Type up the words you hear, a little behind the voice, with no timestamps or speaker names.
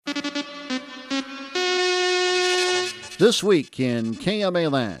This week in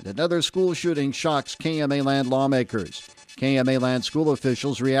KMA Land, another school shooting shocks KMA Land lawmakers. KMA Land school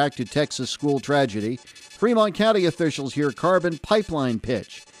officials react to Texas school tragedy. Fremont County officials hear carbon pipeline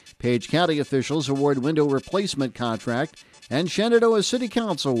pitch. Page County officials award window replacement contract. And Shenandoah City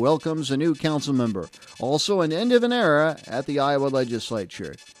Council welcomes a new council member. Also, an end of an era at the Iowa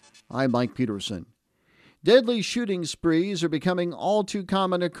legislature. I'm Mike Peterson. Deadly shooting sprees are becoming all too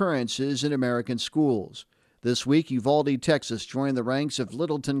common occurrences in American schools. This week, Uvalde, Texas joined the ranks of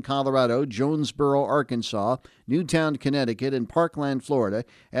Littleton, Colorado, Jonesboro, Arkansas, Newtown, Connecticut, and Parkland, Florida,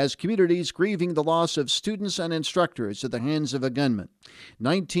 as communities grieving the loss of students and instructors at the hands of a gunman.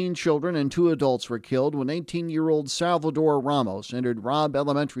 19 children and 2 adults were killed when 18-year-old Salvador Ramos entered Robb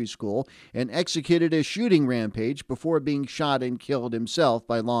Elementary School and executed a shooting rampage before being shot and killed himself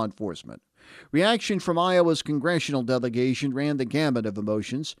by law enforcement. Reaction from Iowa's congressional delegation ran the gamut of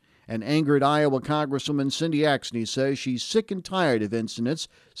emotions. An angered Iowa Congresswoman Cindy Axne says she's sick and tired of incidents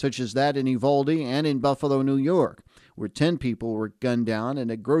such as that in Uvalde and in Buffalo, New York, where 10 people were gunned down in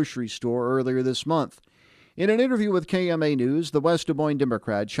a grocery store earlier this month. In an interview with KMA News, the West Des Moines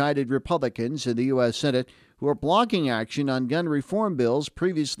Democrat chided Republicans in the U.S. Senate who are blocking action on gun reform bills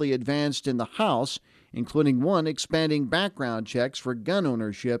previously advanced in the House, including one expanding background checks for gun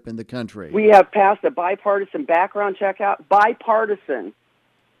ownership in the country. We have passed a bipartisan background check out, bipartisan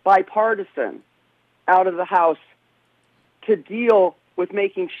out of the House to deal with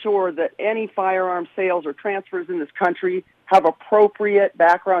making sure that any firearm sales or transfers in this country have appropriate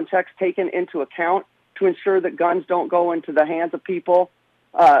background checks taken into account to ensure that guns don't go into the hands of people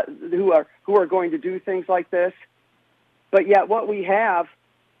who are going to do things like this. But yet what we have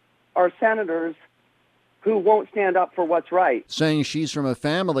are senators who won't stand up for what's right. Saying she's from a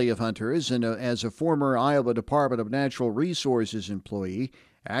family of hunters and as a former Iowa Department of Natural Resources employee,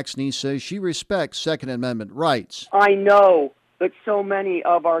 Axne says she respects Second Amendment rights. I know that so many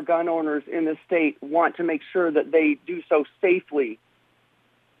of our gun owners in the state want to make sure that they do so safely.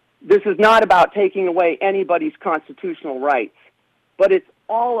 This is not about taking away anybody's constitutional rights, but it's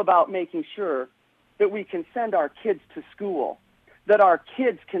all about making sure that we can send our kids to school, that our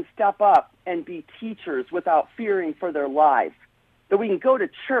kids can step up and be teachers without fearing for their lives, that we can go to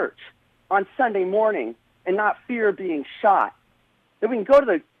church on Sunday morning and not fear being shot, that we can go to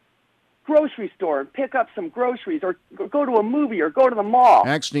the grocery store and pick up some groceries or go to a movie or go to the mall.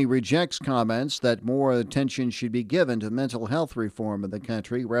 Axne rejects comments that more attention should be given to mental health reform in the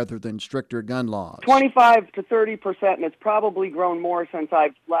country rather than stricter gun laws. 25 to 30%, and it's probably grown more since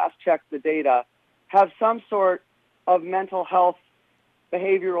I've last checked the data, have some sort of mental health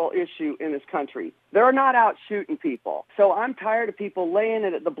behavioral issue in this country. They're not out shooting people. So I'm tired of people laying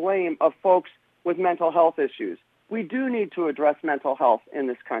it at the blame of folks with mental health issues. We do need to address mental health in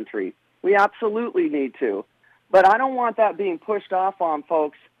this country. We absolutely need to. But I don't want that being pushed off on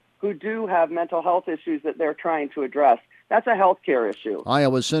folks who do have mental health issues that they're trying to address. That's a health care issue.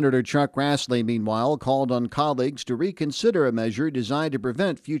 Iowa Senator Chuck Grassley, meanwhile, called on colleagues to reconsider a measure designed to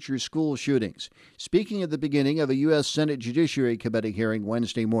prevent future school shootings. Speaking at the beginning of a U.S. Senate Judiciary Committee hearing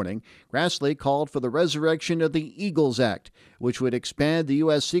Wednesday morning, Grassley called for the resurrection of the EAGLES Act, which would expand the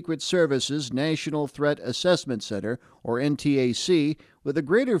U.S. Secret Service's National Threat Assessment Center, or NTAC, with a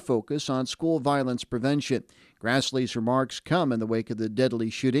greater focus on school violence prevention. Grassley's remarks come in the wake of the deadly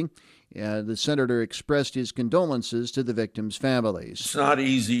shooting. The senator expressed his condolences to the victims' families. It's not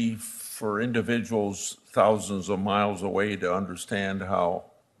easy for individuals thousands of miles away to understand how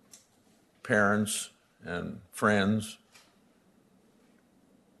parents and friends,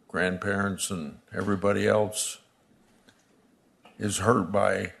 grandparents, and everybody else is hurt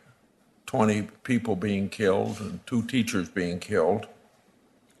by 20 people being killed and 2 teachers being killed.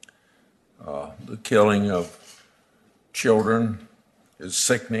 The killing of children is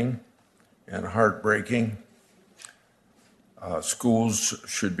sickening and heartbreaking. Schools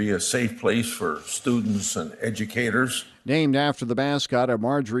should be a safe place for students and educators. Named after the mascot of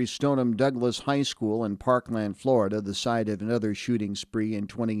Marjorie Stoneman Douglas High School in Parkland, Florida, the site of another shooting spree in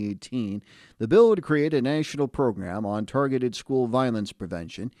 2018, the bill would create a national program on targeted school violence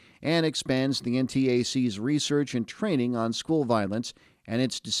prevention and expands the NTAC's research and training on school violence and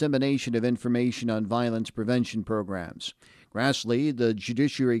its dissemination of information on violence prevention programs. Grassley, the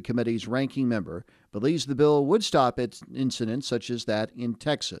Judiciary Committee's ranking member, believes the bill would stop incidents such as that in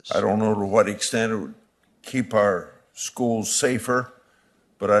Texas. I don't know to what extent it would keep our schools safer,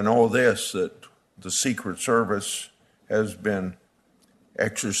 but I know this, that the Secret Service has been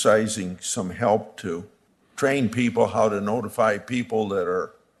exercising some help to train people how to notify people that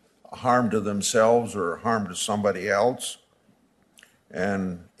are harm to themselves or harm to somebody else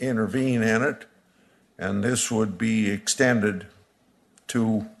and intervene in it. and this would be extended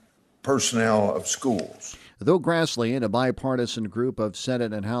to personnel of schools. Though Grassley and a bipartisan group of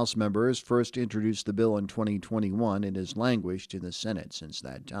Senate and House members first introduced the bill in 2021, it has languished in the Senate since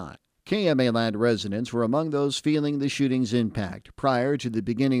that time. KMA Land residents were among those feeling the shooting's impact. Prior to the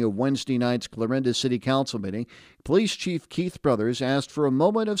beginning of Wednesday night's Clarinda City Council meeting, Police Chief Keith Brothers asked for a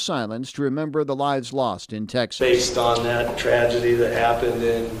moment of silence to remember the lives lost in Texas. Based on that tragedy that happened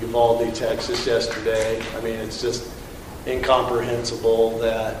in Uvalde, Texas yesterday, I mean, it's just incomprehensible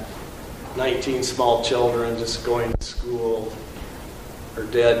that 19 small children just going to school are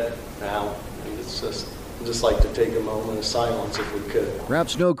dead now. I mean, it's just like to take a moment of silence if we could.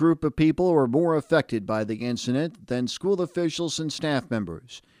 Perhaps no group of people were more affected by the incident than school officials and staff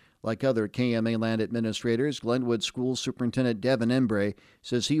members. Like other KMA Land administrators, Glenwood School Superintendent Devin Embray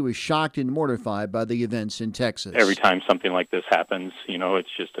says he was shocked and mortified by the events in Texas. Every time something like this happens,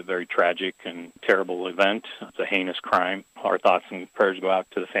 it's just a very tragic and terrible event. It's a heinous crime. Our thoughts and prayers go out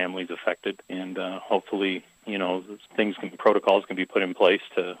to the families affected, and hopefully, protocols can be put in place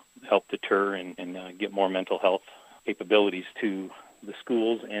to help deter and get more mental health capabilities to the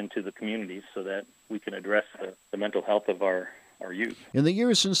schools and to the communities so that we can address the mental health of our youth. In the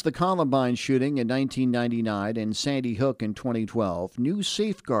years since the Columbine shooting in 1999 and Sandy Hook in 2012, new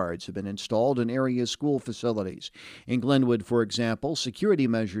safeguards have been installed in area school facilities. In Glenwood, for example, security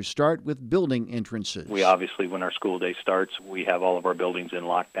measures start with building entrances. We obviously, when our school day starts, we have all of our buildings in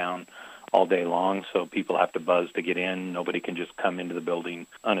lockdown all day long, so people have to buzz to get in. Nobody can just come into the building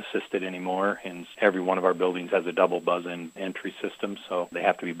unassisted anymore, and every one of our buildings has a double buzz-in entry system, so they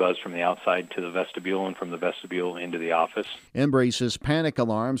have to be buzzed from the outside to the vestibule and from the vestibule into the office. Embray says panic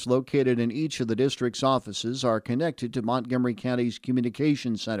alarms located in each of the district's offices are connected to Montgomery County's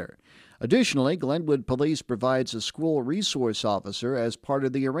Communications Center. Additionally, Glenwood Police provides a school resource officer as part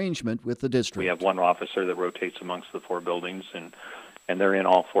of the arrangement with the district. We have one officer that rotates amongst the four buildings, and they're in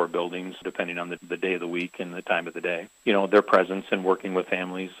all four buildings depending on the day of the week and the time of the day. Their presence in working with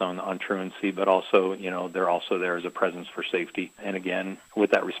families on truancy, but also, they're also there as a presence for safety. And again,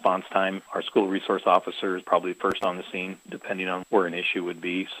 with that response time, our school resource officer is probably first on the scene, depending on where an issue would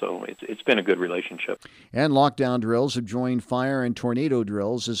be. So it's been a good relationship. And lockdown drills have joined fire and tornado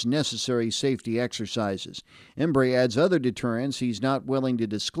drills as necessary safety exercises. Embray adds other deterrents he's not willing to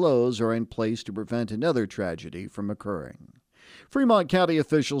disclose are in place to prevent another tragedy from occurring. Fremont County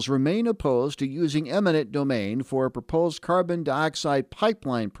officials remain opposed to using eminent domain for a proposed carbon dioxide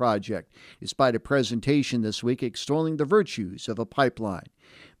pipeline project, despite a presentation this week extolling the virtues of a pipeline.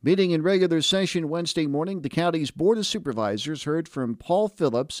 Meeting in regular session Wednesday morning, the county's Board of Supervisors heard from Paul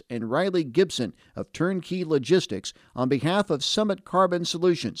Phillips and Riley Gibson of Turnkey Logistics on behalf of Summit Carbon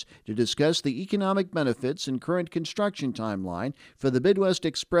Solutions to discuss the economic benefits and current construction timeline for the Midwest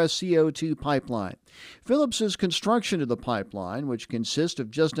Express CO2 pipeline. Phillips's construction of the pipeline, which consists of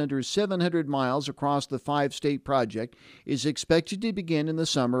just under 700 miles across the five-state project, is expected to begin in the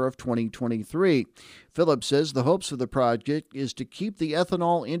summer of 2023. Phillips says the hopes of the project is to keep the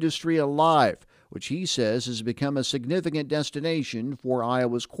ethanol industry alive, which he says has become a significant destination for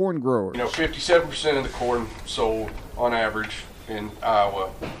Iowa's corn growers. 57% of the corn sold on average in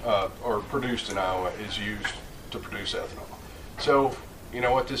Iowa, or produced in Iowa, is used to produce ethanol. So,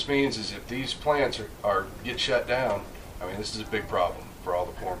 what this means is if these plants get shut down, this is a big problem for all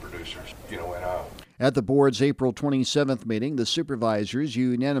the corn producers, in Iowa. At the board's April 27th meeting, the supervisors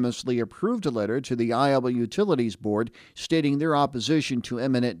unanimously approved a letter to the Iowa Utilities Board stating their opposition to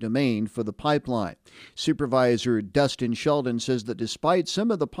eminent domain for the pipeline. Supervisor Dustin Sheldon says that despite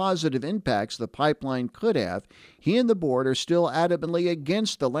some of the positive impacts the pipeline could have, he and the board are still adamantly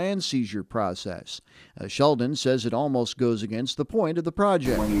against the land seizure process. Sheldon says it almost goes against the point of the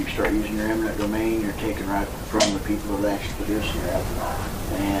project. When you start using your eminent domain, you're taking right from the people that actually produce your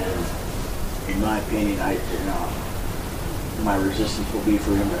ethanol. And in my opinion, my resistance will be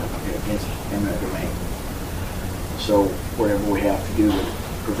for against eminent domain. So whatever we have to do to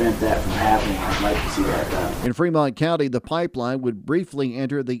prevent that from happening, I'd like to see that done. In Fremont County, the pipeline would briefly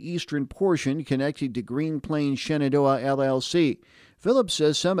enter the eastern portion connected to Green Plains Shenandoah LLC. Phillips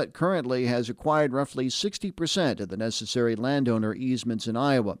says Summit currently has acquired roughly 60% of the necessary landowner easements in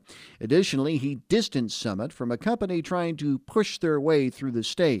Iowa. Additionally, he distanced Summit from a company trying to push their way through the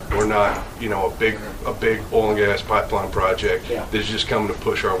state. We're not, a big oil and gas pipeline project that's just coming to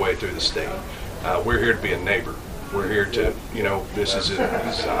push our way through the state. We're here to be a neighbor. We're here to, this is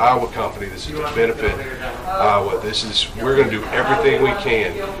an Iowa company. This is to benefit Iowa. We're going to do everything we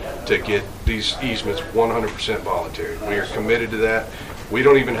can to get these easements 100% voluntary. We are committed to that. We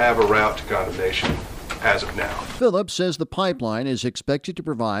don't even have a route to condemnation as of now. Phillips says the pipeline is expected to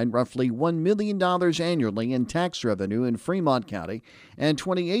provide roughly $1 million annually in tax revenue in Fremont County and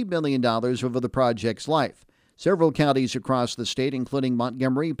 $28 million over the project's life. Several counties across the state, including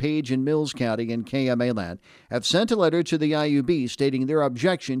Montgomery, Page, and Mills County and KMA Land, have sent a letter to the IUB stating their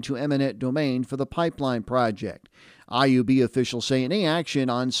objection to eminent domain for the pipeline project. IUB officials say any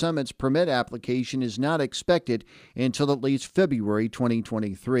action on Summit's permit application is not expected until at least February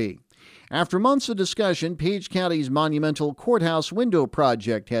 2023. After months of discussion, Page County's monumental courthouse window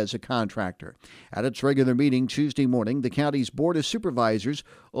project has a contractor. At its regular meeting Tuesday morning, the county's Board of Supervisors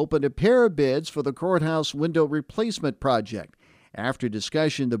opened a pair of bids for the courthouse window replacement project. After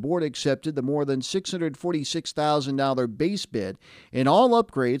discussion, the board accepted the more than $646,000 base bid in all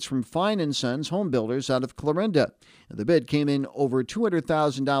upgrades from Fine & Sons Home Builders out of Clarinda. The bid came in over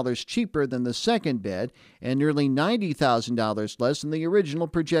 $200,000 cheaper than the second bid and nearly $90,000 less than the original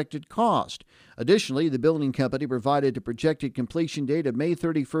projected cost. Additionally, the building company provided a projected completion date of May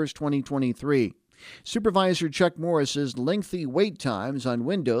 31, 2023. Supervisor Chuck Morris's lengthy wait times on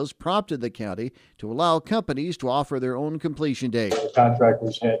windows prompted the county to allow companies to offer their own completion date. The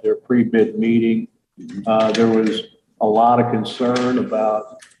contractors had their pre-bid meeting. There was a lot of concern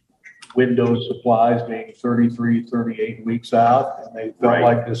about window supplies being 33, 38 weeks out, and they felt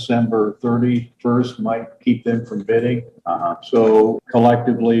like December 31st might keep them from bidding. So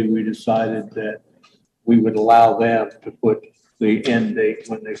collectively, we decided that we would allow them to put the end date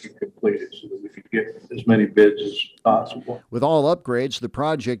when they could complete it so that we could get as many bids as possible. With all upgrades, the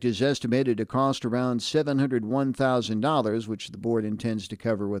project is estimated to cost around $701,000, which the board intends to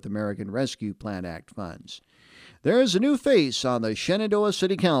cover with American Rescue Plan Act funds. There's a new face on the Shenandoah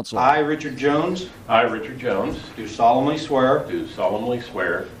City Council. I, Richard Jones, do solemnly swear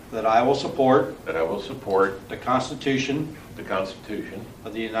that I will support the Constitution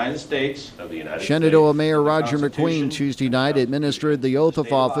of the United States Shenandoah Mayor Roger McQueen Tuesday night administered the oath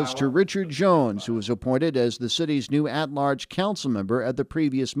of office to Richard Jones, who was appointed as the city's new at-large council member at the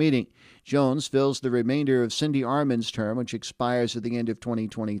previous meeting. Jones fills the remainder of Cindy Armand's term, which expires at the end of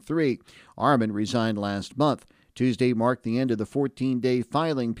 2023. Armand resigned last month. Tuesday marked the end of the 14-day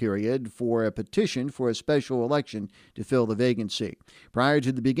filing period for a petition for a special election to fill the vacancy. Prior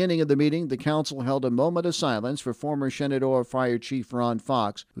to the beginning of the meeting, the council held a moment of silence for former Shenandoah Fire Chief Ron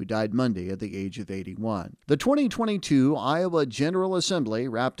Fox, who died Monday at the age of 81. The 2022 Iowa General Assembly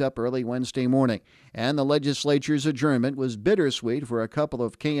wrapped up early Wednesday morning, and the legislature's adjournment was bittersweet for a couple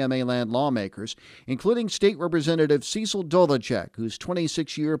of KMA Land lawmakers, including State Representative Cecil Dolacek, whose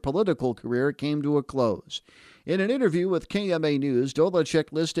 26-year political career came to a close. In an interview with KMA News,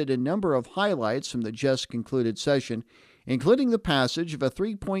 Dolacek listed a number of highlights from the just concluded session, including the passage of a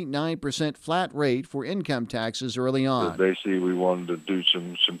 3.9% flat rate for income taxes early on. Basically, we wanted to do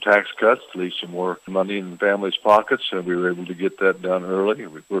some tax cuts, leave some more money in the families' pockets, and we were able to get that done early.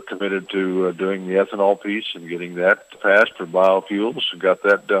 We're committed to doing the ethanol piece and getting that passed for biofuels, and got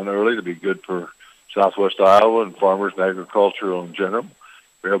that done early to be good for Southwest Iowa and farmers and agriculture in general.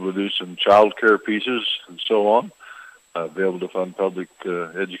 We're able to do some child care pieces and so on, be able to fund public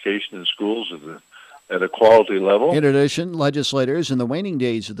education in schools at a quality level. In addition, legislators in the waning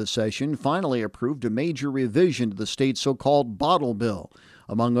days of the session finally approved a major revision to the state's so-called bottle bill.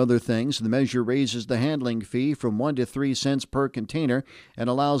 Among other things, the measure raises the handling fee from 1 to 3 cents per container and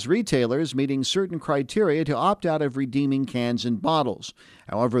allows retailers meeting certain criteria to opt out of redeeming cans and bottles.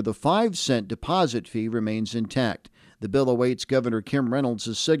 However, the 5-cent deposit fee remains intact. The bill awaits Governor Kim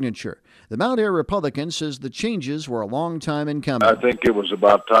Reynolds' signature. The Mount Ayr Republican says the changes were a long time in coming. I think it was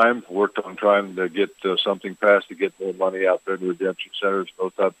about time. Worked on trying to get something passed to get more money out there to redemption centers,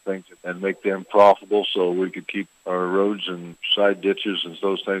 those type of things, and make them profitable so we could keep our roads and side ditches and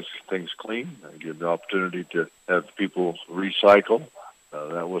those things clean and give the opportunity to have people recycle.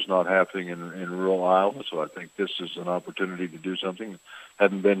 That was not happening in rural Iowa, so I think this is an opportunity to do something that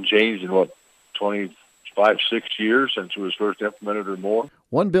hadn't been changed in, 5-6 years since it was first implemented or more.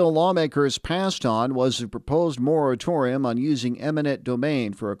 One bill lawmakers passed on was a proposed moratorium on using eminent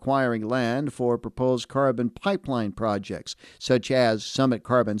domain for acquiring land for proposed carbon pipeline projects, such as Summit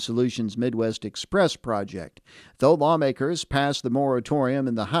Carbon Solutions Midwest Express project. Though lawmakers passed the moratorium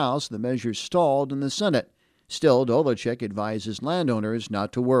in the House, the measure stalled in the Senate. Still, Dolacek advises landowners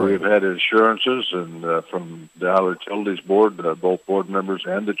not to worry. We've had assurances from the Iowa Utilities Board, both board members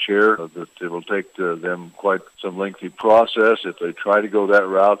and the chair, that it will take them quite some lengthy process. If they try to go that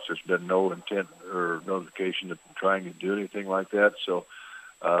route, there's been no intent or notification of trying to do anything like that. So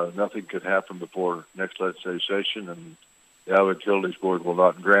nothing could happen before next legislative session, and the Iowa Utilities Board will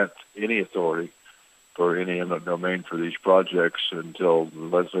not grant any authority for any eminent domain for these projects until the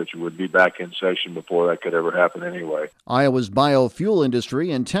legislature would be back in session before that could ever happen anyway. Iowa's biofuel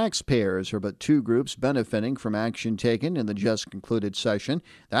industry and taxpayers are but two groups benefiting from action taken in the just concluded session.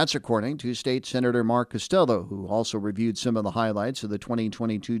 That's according to State Senator Mark Costello, who also reviewed some of the highlights of the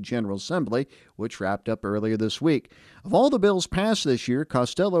 2022 General Assembly, which wrapped up earlier this week. Of all the bills passed this year,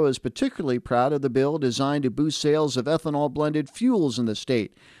 Costello is particularly proud of the bill designed to boost sales of ethanol-blended fuels in the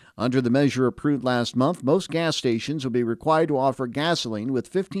state. Under the measure approved last month, most gas stations will be required to offer gasoline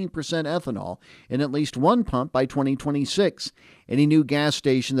with 15% ethanol in at least one pump by 2026. Any new gas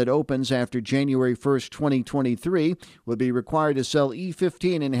station that opens after January 1st, 2023 will be required to sell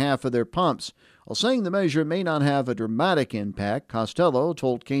E15 in half of their pumps. While saying the measure may not have a dramatic impact, Costello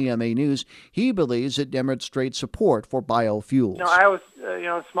told KMA News he believes it demonstrates support for biofuels. Iowa's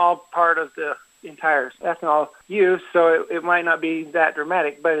a small part of the entire ethanol use, so it might not be that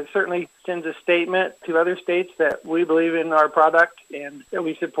dramatic, but it certainly sends a statement to other states that we believe in our product and that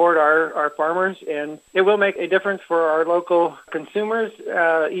we support our farmers, and it will make a difference for our local consumers.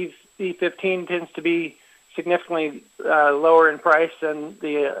 E15 tends to be significantly lower in price than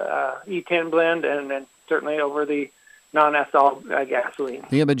the E10 blend, and certainly over the non-ethanol gasoline.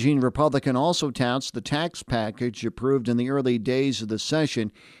 The Imogene Republican also touts the tax package approved in the early days of the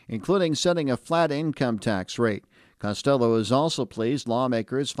session, including setting a flat income tax rate. Costello is also pleased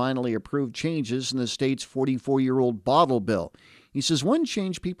lawmakers finally approved changes in the state's 44-year-old bottle bill. He says one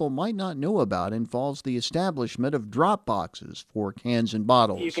change people might not know about involves the establishment of drop boxes for cans and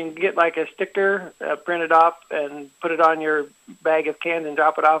bottles. You can get like a sticker printed off and put it on your bag of cans and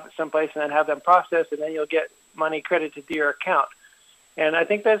drop it off at someplace and then have them processed, and then you'll get money credited to your account. And I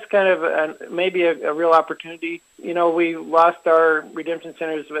think that's kind of maybe a real opportunity. We lost our redemption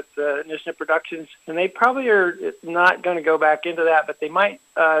centers with Nishna Productions, and they probably are not going to go back into that, but they might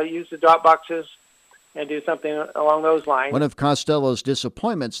use the drop boxes and do something along those lines. One of Costello's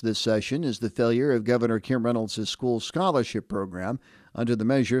disappointments this session is the failure of Governor Kim Reynolds' school scholarship program. Under the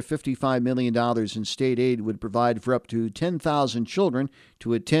measure, $55 million in state aid would provide for up to 10,000 children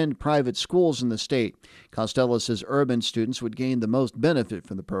to attend private schools in the state. Costello says urban students would gain the most benefit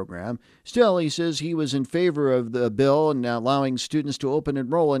from the program. Still, he says he was in favor of the bill and allowing students to open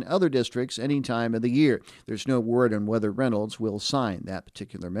enroll in other districts any time of the year. There's no word on whether Reynolds will sign that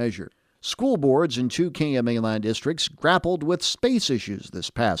particular measure. School boards in two KMA land districts grappled with space issues this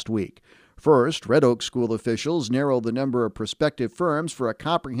past week. First, Red Oak school officials narrowed the number of prospective firms for a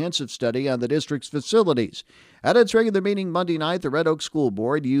comprehensive study on the district's facilities. At its regular meeting Monday night, the Red Oak School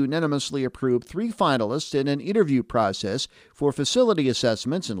Board unanimously approved 3 finalists in an interview process for facility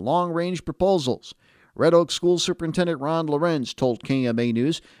assessments and long-range proposals. Red Oak School Superintendent Ron Lorenz told KMA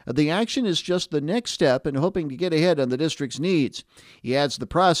News the action is just the next step in hoping to get ahead on the district's needs. He adds the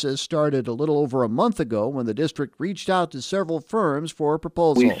process started a little over a month ago when the district reached out to several firms for a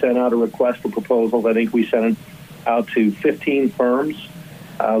proposal. We sent out a request for proposals. I think we sent it out to 15 firms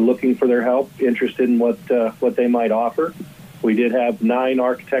looking for their help, interested in what they might offer. We did have 9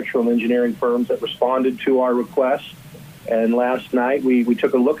 architectural and engineering firms that responded to our request. And last night we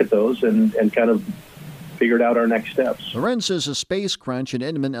took a look at those and kind of figured out our next steps. Lorenz says a space crunch in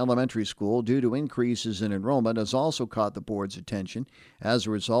Inman Elementary School due to increases in enrollment has also caught the board's attention. As a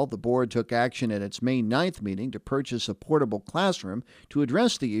result, the board took action at its May 9th meeting to purchase a portable classroom to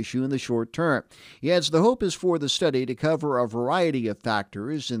address the issue in the short term. He adds the hope is for the study to cover a variety of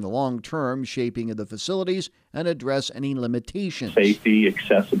factors in the long-term shaping of the facilities and address any limitations. Safety,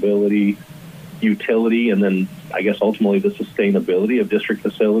 accessibility, utility, and then I guess ultimately the sustainability of district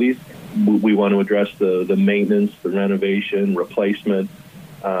facilities. We want to address the maintenance, the renovation, replacement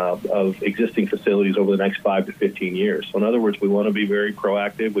of existing facilities over the next 5 to 15 years. So in other words, we want to be very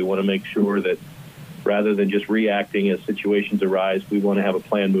proactive. We want to make sure that rather than just reacting as situations arise, we want to have a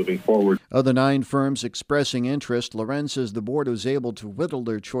plan moving forward. Of the 9 firms expressing interest, Lorenz says the board was able to whittle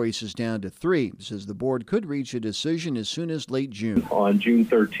their choices down to 3. Says the board could reach a decision as soon as late June. On June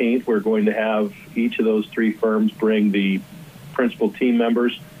 13th, we're going to have each of those 3 firms bring the principal team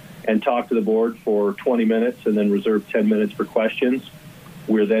members and talk to the board for 20 minutes and then reserve 10 minutes for questions.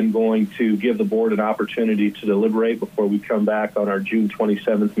 We're then going to give the board an opportunity to deliberate before we come back on our June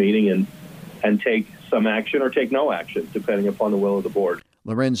 27th meeting and take some action or take no action, depending upon the will of the board.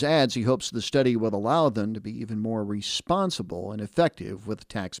 Lorenz adds he hopes the study will allow them to be even more responsible and effective with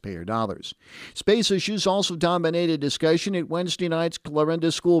taxpayer dollars. Space issues also dominated discussion at Wednesday night's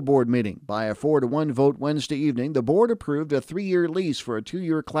Clarinda School Board meeting. By a 4-1 vote Wednesday evening, the board approved a 3-year lease for a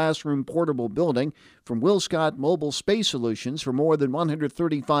 2-year classroom portable building from WillScott Mobile Space Solutions for more than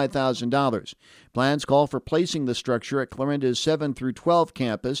 $135,000. Plans call for placing the structure at Clarinda's 7 through 12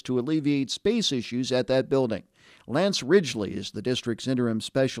 campus to alleviate space issues at that building. Lance Ridgely is the district's interim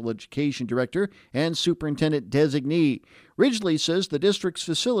special education director and superintendent designee. Ridgely says the district's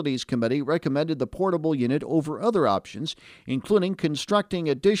facilities committee recommended the portable unit over other options, including constructing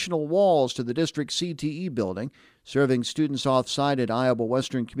additional walls to the district's CTE building, serving students off-site at Iowa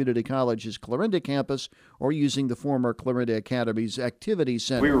Western Community College's Clarinda campus, or using the former Clarinda Academy's activity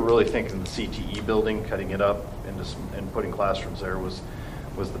center. We were really thinking the CTE building, cutting it up and putting classrooms there was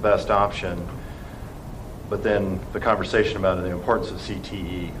the best option. But then the conversation about the importance of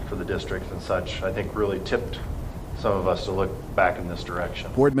CTE for the district and such, I think really tipped some of us to look back in this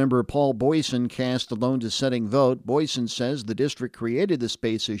direction. Board member Paul Boyson cast the lone-dissenting vote. Boyson says the district created the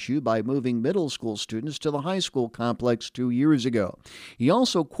space issue by moving middle school students to the high school complex 2 years ago. He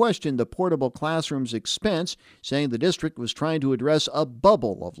also questioned the portable classroom's expense, saying the district was trying to address a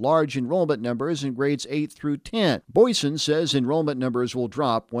bubble of large enrollment numbers in grades 8 through 10. Boyson says enrollment numbers will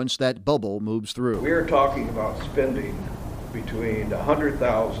drop once that bubble moves through. We are talking about spending between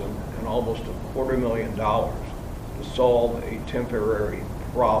 $100,000 and almost $250,000 to solve a temporary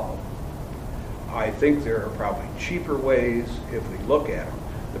problem. I think there are probably cheaper ways if we look at them.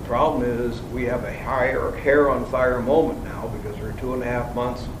 The problem is we have a higher hair on fire moment now because we're 2.5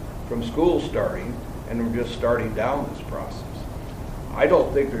 months from school starting and we're just starting down this process. I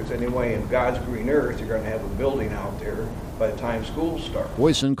don't think there's any way in God's green earth you're going to have a building out there by the time school starts.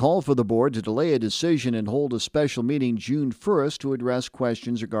 Boyson called for the board to delay a decision and hold a special meeting June 1st to address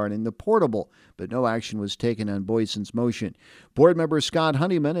questions regarding the portable, but no action was taken on Boyson's motion. Board member Scott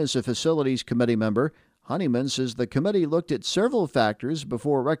Honeyman is a facilities committee member. Honeyman says the committee looked at several factors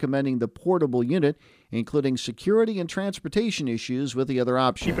before recommending the portable unit, including security and transportation issues with the other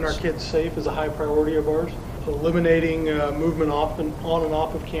options. Keeping our kids safe is a high priority of ours. Eliminating movement on and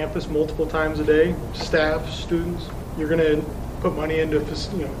off of campus multiple times a day, staff, students. You're going to put money into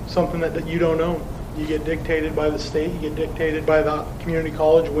something that you don't own. You get dictated by the state, you get dictated by the community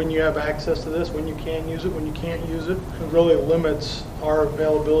college when you have access to this, when you can use it, when you can't use it. It really limits our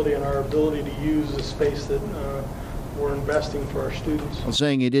availability and our ability to use the space that we're investing for our students.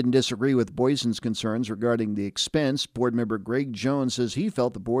 Saying he didn't disagree with Boyson's concerns regarding the expense, board member Greg Jones says he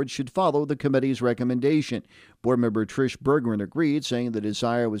felt the board should follow the committee's recommendation. Board member Trish Bergman agreed, saying the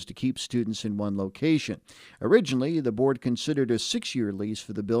desire was to keep students in one location. Originally, the board considered a 6-year lease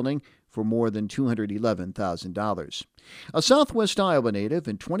for the building for more than $211,000. A Southwest Iowa native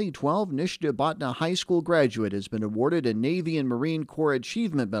and 2012 Nishnabotna High School graduate has been awarded a Navy and Marine Corps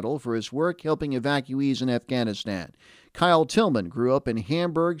Achievement Medal for his work helping evacuees in Afghanistan. Kyle Tillman grew up in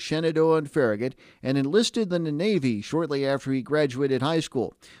Hamburg, Shenandoah, and Farragut and enlisted in the Navy shortly after he graduated high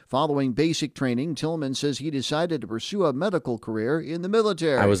school. Following basic training, Tillman says he decided to pursue a medical career in the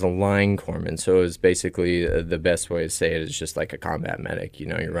military. I was a line corpsman, so it was basically the best way to say it is just like a combat medic.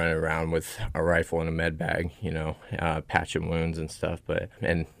 You're running around with a rifle and a med bag, patching wounds and stuff,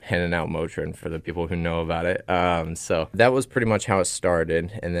 and handing out Motrin for the people who know about it. So that was pretty much how it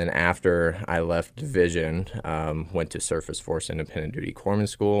started. And then after I left division, went to Surface Force Independent Duty Corpsman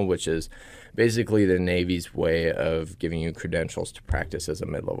School, which is basically the Navy's way of giving you credentials to practice as a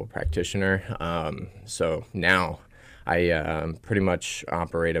mid-level practitioner. So now I pretty much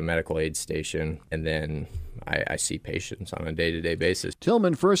operate a medical aid station, and then I see patients on a day-to-day basis.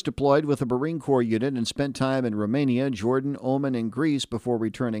 Tillman first deployed with a Marine Corps unit and spent time in Romania, Jordan, Oman, and Greece before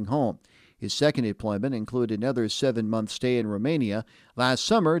returning home. His second deployment included another 7-month stay in Romania. Last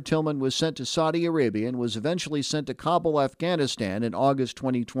summer, Tillman was sent to Saudi Arabia and was eventually sent to Kabul, Afghanistan in August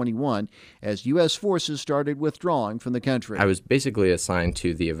 2021 as U.S. forces started withdrawing from the country. I was basically assigned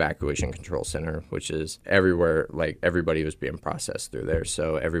to the Evacuation Control Center, which is everywhere, like everybody was being processed through there.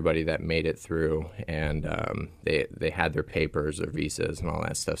 So everybody that made it through and they had their papers, their visas, and all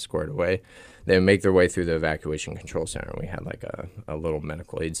that stuff squared away, they would make their way through the Evacuation Control Center. We had like a little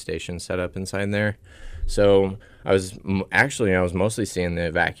medical aid station set up inside there. So I was mostly seeing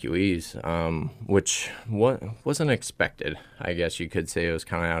the evacuees, which wasn't expected. I guess you could say it was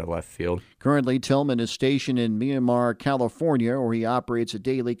kind of out of left field. Currently, Tillman is stationed in Miramar, California, where he operates a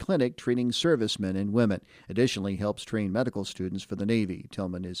daily clinic treating servicemen and women. Additionally, he helps train medical students for the Navy.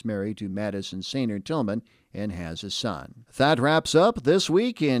 Tillman is married to Madison Sainer Tillman and has a son. That wraps up This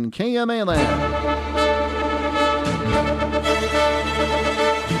Week in KMA Land.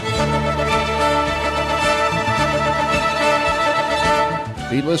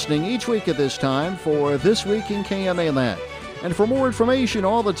 Be listening each week at this time for This Week in KMA Land. And for more information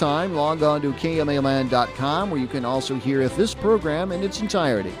all the time, log on to KMAland.com, where you can also hear this program in its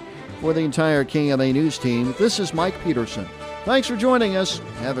entirety. For the entire KMA News team, this is Mike Peterson. Thanks for joining us.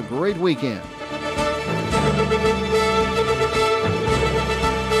 Have a great weekend.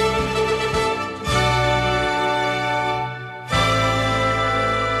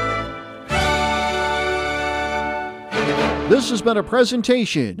 This has been a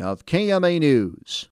presentation of KMA News.